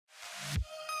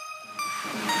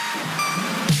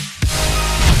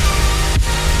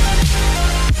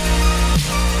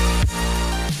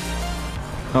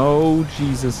Oh,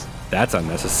 Jesus. That's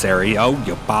unnecessary. Oh,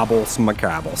 you bobbles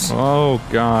macabbles. Oh,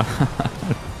 God.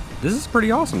 This is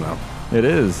pretty awesome, though. It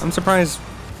is. I'm surprised.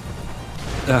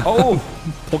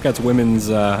 Polecat's women's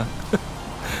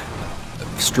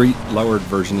street lowered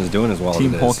version is doing as well Team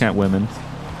as it is. Polecat women.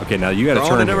 Okay, now you got to turn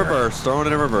Throwing it in here. reverse. Throwing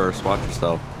it in reverse. Watch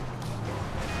yourself.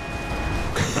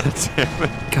 Damn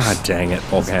it. God dang it,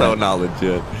 Polecat. So not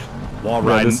legit. Wall Yeah,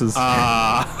 riding. this is-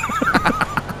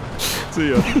 See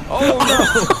ya. Oh,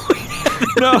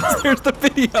 no. No, there's the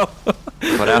video.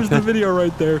 There's happened? the video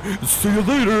right there. See you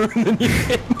later. And then you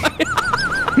hit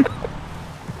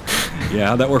Yeah,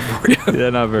 how'd that work for you? Yeah,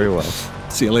 not very well.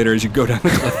 See you later as you go down the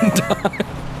cliff and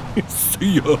die.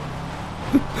 See ya.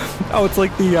 Oh, it's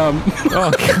like the, Oh,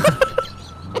 God.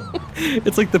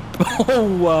 it's like the,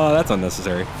 that's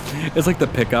unnecessary. It's like the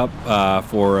pickup,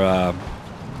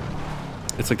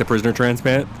 it's like the prisoner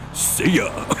transplant. See ya.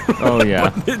 Oh,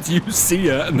 yeah. It's you see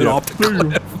ya, and then off the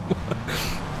cliff.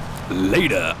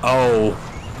 Later. Oh.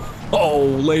 Oh,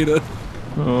 later.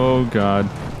 Oh, God.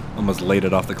 Almost laid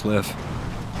it off the cliff.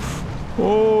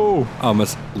 Oh.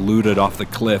 Almost looted off the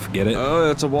cliff. Get it? Oh,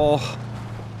 that's a wall.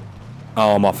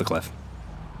 Oh, I'm off the cliff.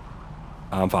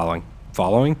 I'm following.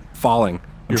 Following? Falling. I'm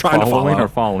You're trying to follow. following or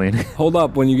falling? Hold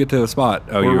up when you get to a spot.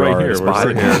 Oh, We're you right are here. at a We're spot.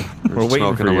 right here. We're waiting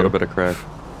Smoking for a you. little bit of crack.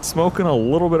 Smoking a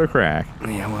little bit of crack.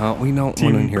 Yeah, well, we don't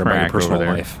Team want to hear about your crack over personal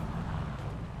there. life.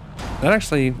 That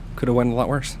actually could have went a lot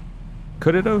worse.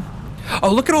 Could it have?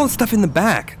 Oh, look at all the stuff in the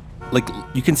back. Like,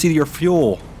 you can see your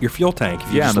fuel tank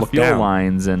if you Yeah, just the look fuel down.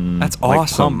 lines and That's like,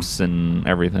 awesome. pumps and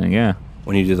everything. Yeah.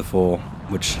 When you do the full,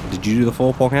 did you do the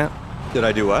full Polecat? Did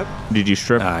I do what? Did you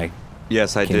strip?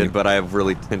 Yes, I Can did, you- but I have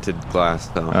really tinted glass,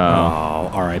 so.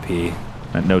 Oh, R.I.P.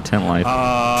 No tent life.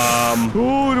 Ooh,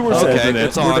 we're Okay, dead.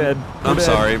 it's We're on. dead. I'm We're dead.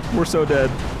 sorry. We're so dead.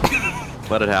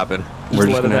 Let it happen. Just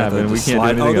let it happen. We can't do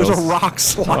anything Oh, there's else. a rock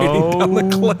sliding down the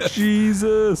cliff.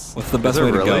 Jesus. What's the best Is way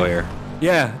it to go really? here?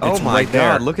 Yeah, Oh it's my right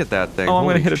there. God! Look at that thing. Oh, I'm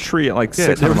Holy gonna hit a tree at like Yeah,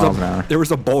 600 miles an hour. there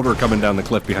was a boulder coming down the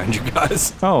cliff behind you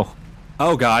guys. Oh.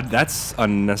 Oh God, that's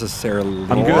unnecessarily.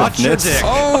 I'm good. Watch your dick.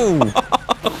 Oh.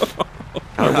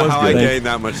 How I good. gained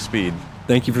that much speed.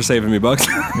 Thank you for saving me, Bugs.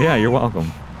 Yeah, you're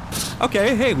welcome.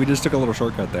 Okay, hey, we just took a little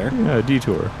shortcut there. Yeah,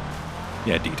 detour.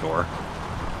 Yeah, detour.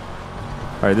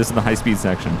 All right, this is the high-speed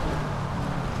section.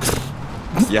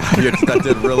 Yeah, that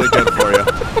did really good for you.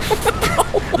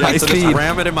 Yeah, so speed. just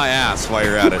ram it in my ass while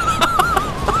you're at it.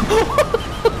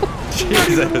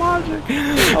 Jesus. Logic.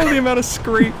 Oh, the amount of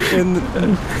screech and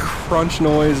crunch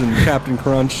noise and Captain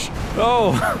Crunch.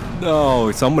 Oh,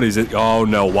 no, somebody's. Oh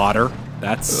no, water.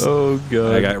 That's. Oh,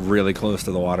 God. I got really close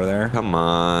to the water there. Come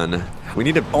on. We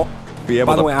need to be able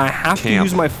By to the way, I have to camp.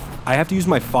 use my. I have to use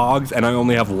my fogs, and I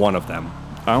only have one of them.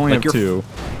 I only have your, two.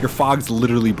 Your fogs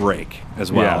literally break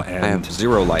as well. Yeah. and I have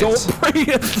 0 lights. Don't break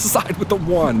it the side with the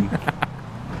one.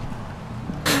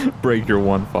 Break your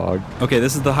one fog. Okay,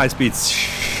 this is the high speed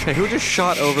Hey, who just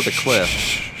shot over the cliff?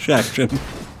 section.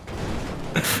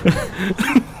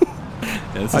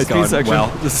 Yeah, this is High-speed going section. well.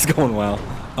 This is going well.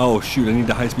 Oh shoot! I need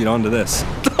to high speed onto this.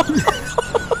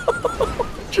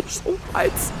 Just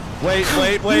lights. Wait.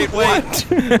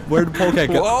 Where did Polecat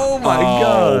go? Oh my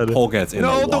God. Polecat's in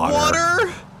No, the water. the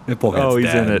water! Polecat's Oh, he's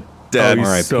dead. in it. Dead. Oh, he's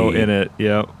R.I.P. so in it.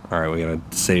 Yep. All right, we gotta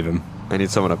save him. I need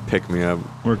someone to pick me up.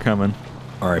 We're coming.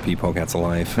 R.I.P. Polecat's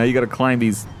alive. Now you got to climb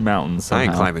these mountains somehow. I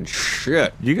ain't climbing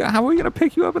shit. How are we gonna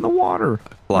pick you up in the water?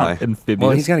 Fly. Not amphibious.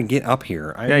 Well, he's got to get up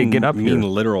here. I Yeah, didn't get up mean here.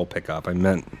 literal pick up. I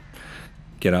meant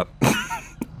get up.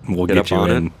 We'll Get get, up you on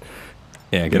in. it?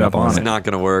 Yeah, get up on It's it. not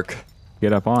gonna work.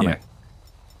 Get up on Yeah.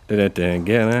 it.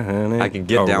 Get on it. I can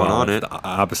get down on it. The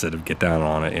opposite of get down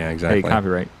on it. Yeah, exactly. Hey,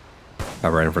 copyright.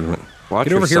 Right in front of it. Watch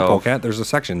Get over here, yourself. Polecat. There's a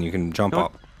section you can jump Don't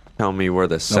up. Tell me where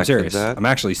the No, I'm section's serious. at. I'm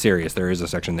actually serious. There is a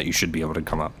section that you should be able to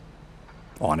come up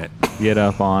on it. Get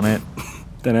up on it.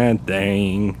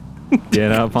 Dang.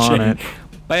 Get up on it.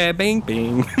 Bang, bing,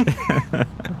 bing.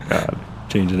 God,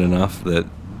 Change it enough that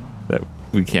that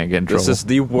we can't get in trouble. This is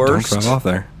the don't worst drive off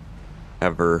there.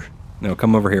 ever. No,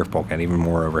 come over here, Polecat. Even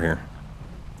more over here.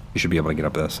 You should be able to get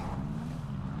up this.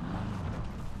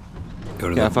 Go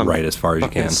to If the I'm right as far as you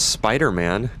fucking can.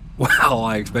 Spider-Man. Well,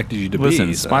 I expected you to Listen,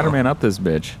 be. so- Spider-Man up this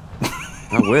bitch.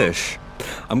 I wish.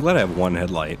 I'm glad I have one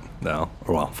headlight, though.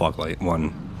 Or, well, fog light.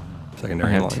 One I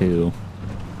secondary have headlight. two,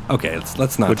 Okay,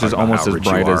 let's not which talk is about almost how as rich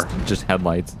bright you as are. just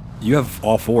headlights. You have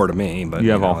all four to me, but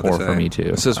You have know all what they four for say. me too.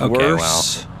 This is Okay,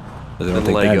 worse I don't than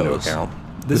take that into Legos. account.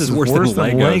 This is worse than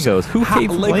Legos. Who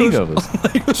hates Legos?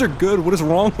 Legos are good. What is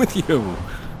wrong with you?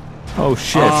 Oh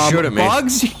shit! shoot at me.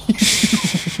 Bugs?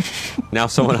 Now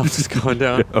someone else is going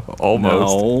down.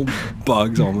 Almost. No,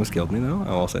 bugs almost killed me though.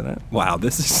 I will say that. Wow,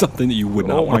 this is something that you would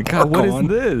not Oh my want to park god, what on. is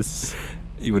this?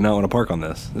 You would not want to park on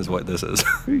this. Is what this is.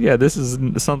 Yeah, this is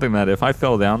something that if I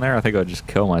fell down there, I think I'd just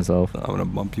kill myself. I'm gonna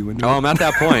bump you into. Oh, I'm at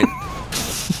that point.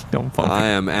 Don't fuck I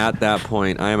am at that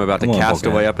point. I am about to Come on, cast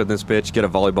Polecat. away up in this bitch. Get a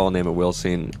volleyball, name it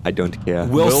Wilson. I don't care.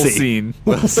 Wilson.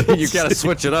 Wilson. You gotta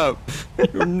switch it up.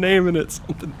 You're naming it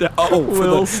something. Oh, for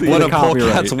We'll the, see. for One the of copyright.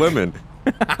 Polecat's women.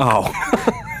 Oh,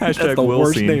 that's Hashtag the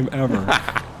worst Wilson. name ever.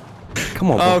 Come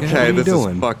on, Polecat, what Okay, are you this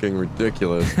doing? is fucking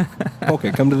ridiculous.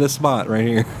 Okay, come to this spot right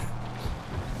here.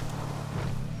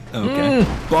 Okay.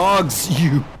 Bugs,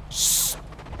 you.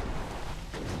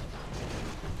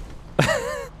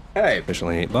 Hey,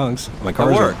 Officially hate bugs. My that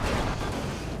car's worked.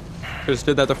 Just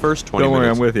did that the first 20 Don't worry,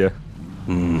 minutes. I'm with you.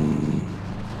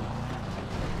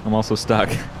 I'm also stuck.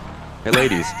 Hey,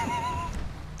 ladies.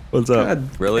 What's up?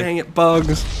 God, Really? dang it,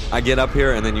 bugs. I get up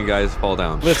here and then you guys fall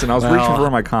down. Listen, I was Well, reaching for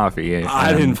my coffee. I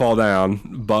and didn't fall down.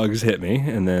 Bugs hit me,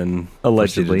 and then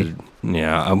Allegedly.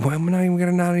 Yeah, I'm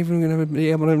not even gonna be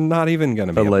able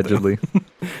to. Allegedly.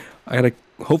 I gotta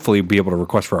hopefully be able to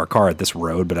request for our car at this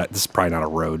road, but this is probably not a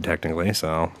road technically,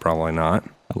 so probably not.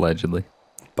 Allegedly.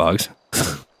 Bugs.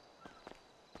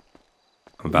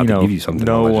 I'm about to give you something.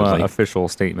 No allegedly. official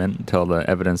statement until the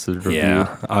evidence is reviewed.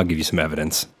 Yeah, I'll give you some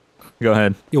evidence. Go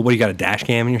ahead. Yo, what, you got a dash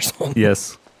cam in your soul?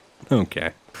 Yes.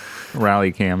 Okay.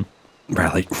 Rally cam.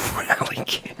 Rally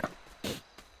cam.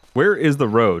 Where is the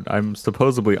road? I'm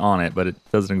supposedly on it, but it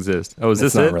doesn't exist. Oh, is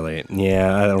It's this not it? really.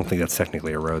 Yeah, I don't think that's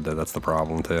technically a road though. That's the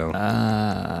problem too.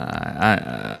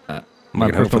 My can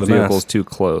hope for personal the vehicle's best. too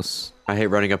close. I hate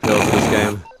running up hills in this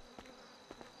game.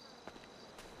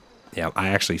 Yeah, I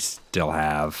actually still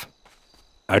have.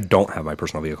 I don't have my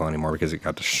personal vehicle anymore because it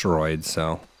got destroyed.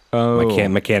 So Oh. my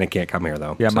mechanic can't come here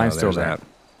though. Yeah, so mine's still there's there. that.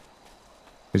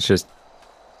 It's just,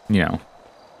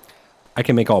 I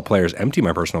can make all players empty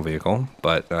my personal vehicle,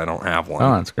 but I don't have one.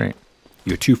 Oh, that's great.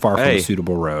 You're too far from Hey. a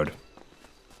suitable road.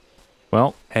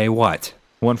 Well, Hey, what?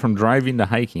 went from driving to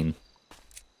hiking.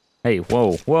 Hey,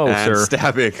 whoa, And sir.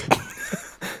 stabbing.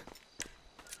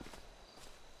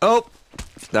 Oh,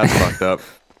 that's fucked up.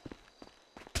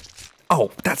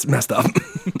 Oh, that's messed up.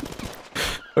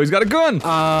 Oh, he's got a gun.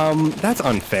 That's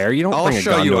unfair. You don't I'll bring a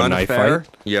show gun you to a knife unfair,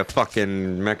 fight. you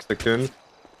fucking Mexican.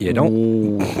 You don't.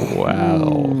 Ooh,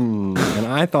 wow. And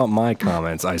I thought my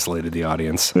comments isolated the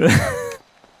audience.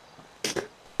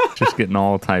 Just getting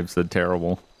all types of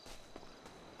terrible.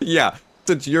 Yeah,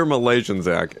 since you're Malaysian,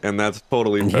 Zach, and that's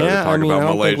totally fair to Yeah, talk I mean,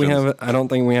 about Malaysians. I don't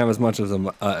think we have as much as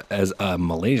a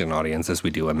Malaysian audience as we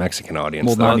do a Mexican audience.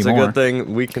 Well, though. not It's a anymore. good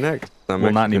thing we connect. I'm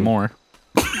Well, not Mexican. anymore.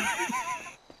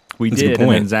 We That's a good did, and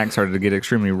then point. Zach started to get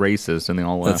extremely racist, and they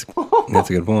all left.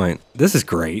 That's a good point. This is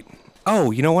great.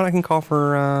 Oh, you know what? I can call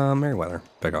for Merriweather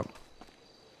pickup.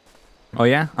 Oh,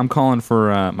 yeah? I'm calling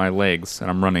for my legs,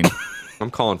 and I'm running. I'm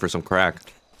calling for some crack.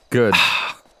 Good.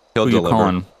 He'll Who you deliver.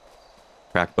 calling?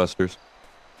 Crack busters.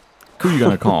 Who you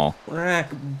gonna call?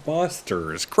 Crack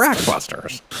busters. Crack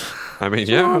busters. I mean,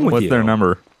 yeah, wrong with What's their you?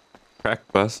 number? crack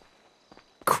bust.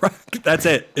 Crack. That's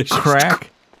it. It's just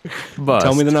Crack? Bust.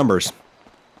 Tell me the numbers.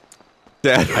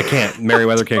 Dad. I can't.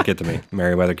 Merriweather can't get to me.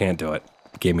 Merriweather can't do it.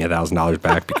 Gave me $1,000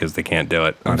 back because they can't do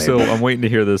it. I'm waiting to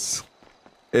hear this.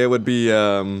 It would be,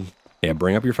 Yeah,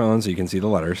 bring up your phone so you can see the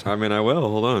letters. I mean, I will.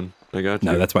 Hold on. I got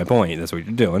you. No, that's my point. That's what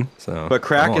you're doing. So, But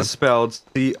crack go on. is spelled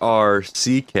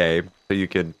C-R-C-K, so you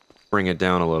could bring it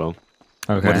down a little.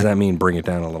 Okay. What does that mean? Bring it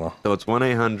down a little. So it's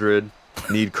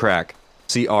 1-800-NEED crack.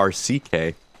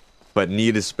 C-R-C-K. But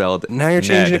need is spelled Now you're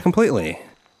changing Ned. it completely.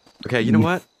 Okay, you know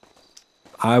what?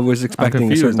 I was I'm expecting a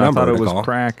confused. certain I number thought it to was call.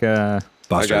 crack. Busters,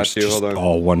 I got you. just Hold on.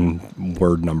 all one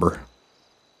word number.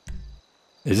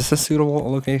 Is this a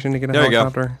suitable location to get a There you go.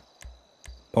 helicopter?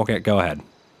 Okay, go ahead.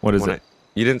 What is When it?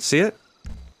 you didn't see it?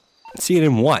 See it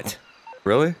in what?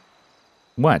 Really?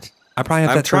 What? I probably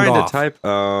have I'm that turned trying off. to type.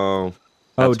 Oh.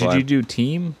 Oh, that's did why. you do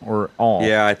team or all?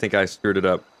 Yeah, I think I screwed it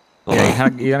up. Hold Yeah,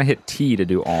 on. you gotta hit T to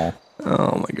do all.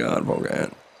 Oh my god,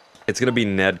 Polecat. It's gonna be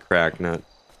Ned Crack, not.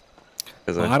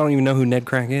 'Cause I don't even know who Ned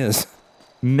Crack is.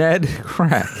 Ned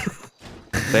Crack.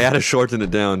 they had to shorten it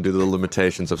down due to the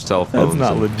limitations of cell phones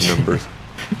not and legit. numbers.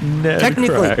 Ned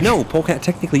Technically, Crack. no, Polecat,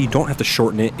 technically you don't have to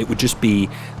shorten it. It would just be,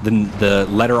 the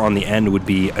letter on the end would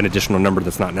be an additional number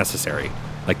that's not necessary.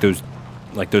 Like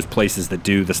those places that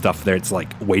do the stuff there, it's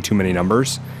like way too many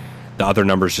numbers. The other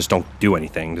numbers just don't do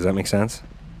anything. Does that make sense?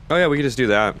 Oh yeah, we could just do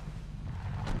that.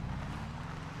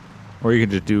 Or you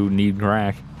could just do need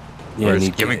crack. Or just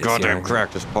need- give me goddamn yeah.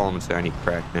 crack. Just call them and say I need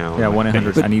crack now. Yeah,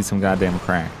 1-800. I need some goddamn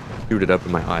crack. Shoot it up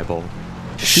in my eyeball.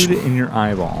 Shoot it in your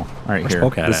eyeball. All right, Where's here.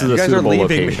 Polecat This at? is a You guys are suitable leaving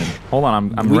me. location. Hold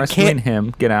on, I'm We rescuing can't-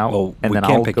 him. Get out, Well, and we then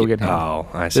can't I'll pick go you- get him. Oh,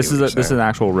 I see. This is an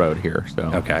actual road here. So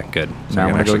Okay, good. So now I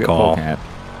I'm can gonna go actually get call. Polecat.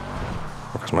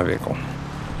 Where's my vehicle?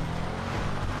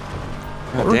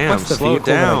 God damn, What's the slow vehicle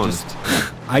that down.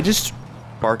 I just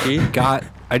Sparky. got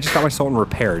my Sultan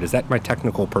repaired. Is that my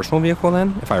technical personal vehicle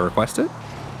then? If I request it?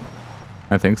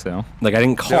 I think so. Like I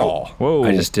didn't call. Whoa.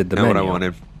 I just did the Know what I menu.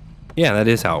 wanted. Yeah, that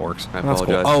is how it works. I That's cool.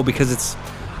 apologize. Oh, because it's.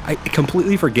 I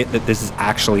completely forget that this is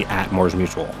actually at Mars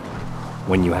Mutual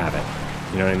when you have it.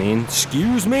 You know what I mean?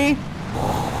 Excuse me?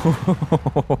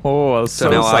 Oh, I was So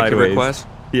so now I can sideways. request?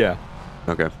 Yeah,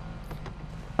 Okay.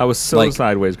 I was so Like-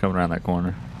 sideways coming around that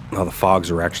corner. Oh, the fogs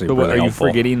are actually So, really what, are you helpful.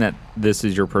 forgetting that this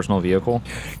is your personal vehicle?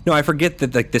 No, I forget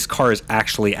that like this car is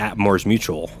actually at Mars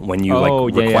Mutual when you Oh,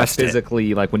 like yeah, request it.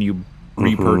 physically, like when you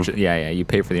repurchase. Yeah, you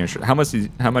pay for the insurance. How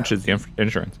much is the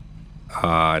insurance?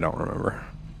 I don't remember.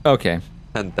 Okay,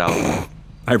 10,000.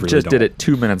 I really just don't. did it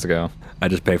 2 minutes ago. I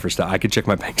just pay for stuff. I could check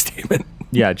my bank statement.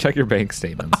 Yeah, check your bank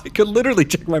statements. I could literally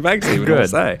check my bank statement. Good. Good.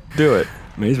 Say. Do it.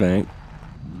 Maze Bank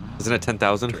Isn't it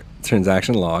 10,000?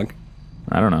 transaction log.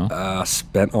 I don't know.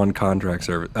 Spent on contract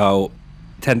service. Oh,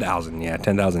 10,000. Yeah,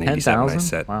 10,087. I 10,000?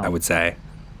 said. Wow. I would say.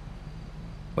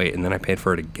 Wait, and then I paid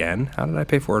for it again. How did I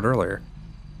pay for it earlier?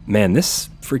 Man, this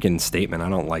freaking statement. I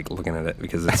don't like looking at it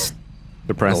because it's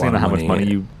Depressing a lot of how much money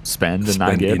money you spend and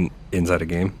not spent get. inside a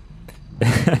game.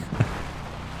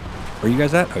 Where you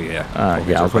guys at? Oh yeah.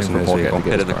 Yeah, I was waiting for Polecat to get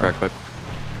Hit his in the car. crack pipe.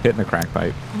 Hitting the crack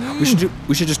pipe.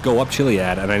 We should just go up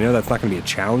Chiliad, and I know that's not going to be a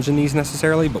challenge in these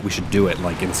necessarily, but we should do it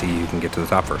like and see who can get to the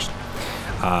top first.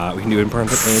 We can do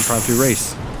impromptu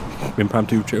race.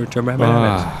 Impromptu.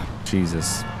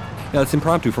 Jesus. Yeah, it's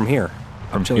impromptu from here.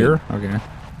 From Chiliad. here? Okay.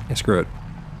 Yeah, screw it.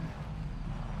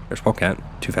 There's Polecat.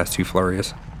 Too fast, too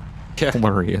furious.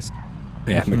 Flurriest.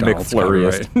 Yeah, McDonald's got it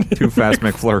McFlurriest. right. Too fast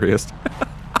McFlurriest.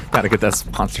 Gotta get that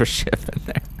sponsorship in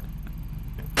there.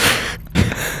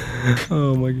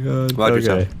 Oh my god. Watch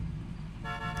yourself.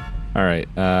 All right.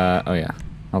 Oh yeah.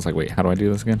 I was like, wait, how do I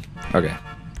do this again? Okay.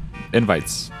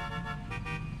 Invites.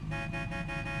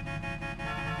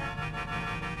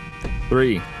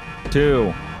 3, 2,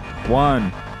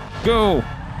 1, go!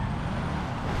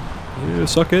 Yeah,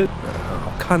 suck it.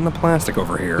 Oh, cutting the plastic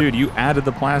over here. Dude, you added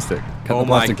the plastic. Cut Oh the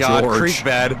my plastic, god, George. creek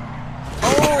bed.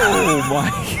 Oh my!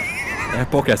 Yeah,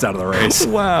 Polecat's out of the race.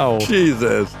 Wow.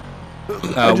 Jesus.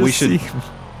 We should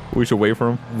We should wait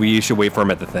for him. we should wait for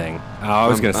him at the thing. I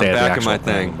was going to I'm say at the back in actual my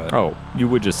thing. but Oh, you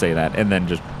would just say that and then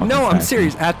just. no, I'm back.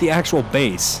 serious. At the actual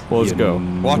base. Well, let's You go.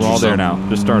 Watch We're all there yourself. now.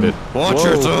 Just started. Watch Whoa.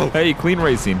 yourself. Hey, clean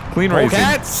racing. Clean racing.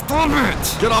 Polecat, stop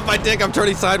it! Get off my dick, I'm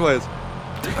turning sideways.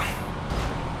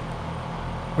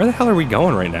 Where the hell are we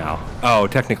going right now? Oh,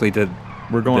 technically to.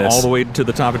 We're going This. all the way to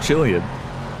the top of Chiliad.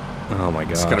 Oh my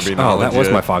gosh. gonna be oh, not that was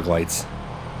legit. my fog lights.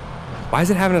 Why is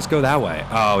it having us go that way?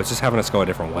 Oh, it's just having us go a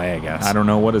different way, I guess. I don't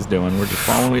know what it's doing. We're just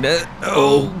following it.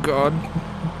 Oh, God.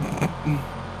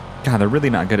 God, they're really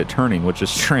not good at turning, which is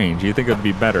strange. You'd think it would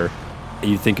be better.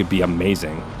 You think it'd be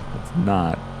amazing? It's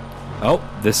not. Oh,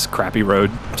 this crappy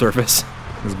road surface.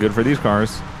 It's good for these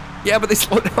cars. Yeah, but they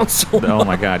slow down so much. Oh,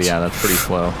 my God. Yeah, that's pretty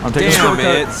slow. I'm taking a Damn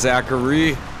shortcut. it, Zachary.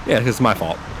 Yeah, 'cause it's my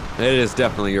fault. It is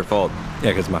definitely your fault. Yeah,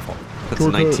 'cause it's my fault. That's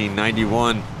Shortcut.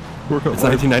 1991. It's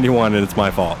 1991 and it's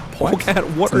my fault. Polecat,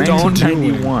 what are you doing?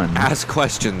 1991. Ask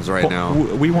questions right now.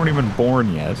 We weren't even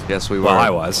born yet. Yes, we were. Well, I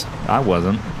was. I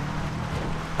wasn't.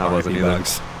 I wasn't R.I.P. either.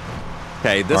 Bugs.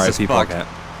 Okay, this is R.I.P. fucked. Polecat.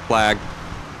 Flag.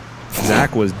 Zach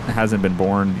hasn't been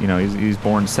born. You know, he's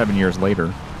born 7 years later.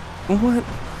 What?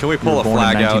 Can we He pull was a born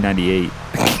flag in out? 1998.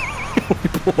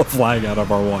 We pull a flag out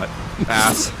of our what?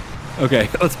 Ass. Okay,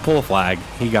 let's pull a flag.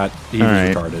 He's All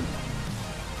right. retarded.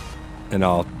 And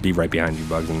I'll be right behind you,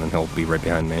 Bugs, and then he'll be right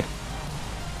behind me.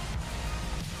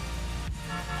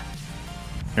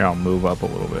 Here, I'll move up a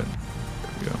little bit.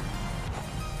 There we go.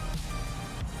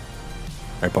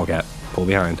 All right, Polecat, pull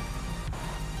behind.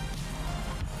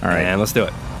 All right. And let's do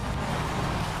it.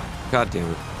 God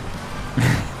damn it.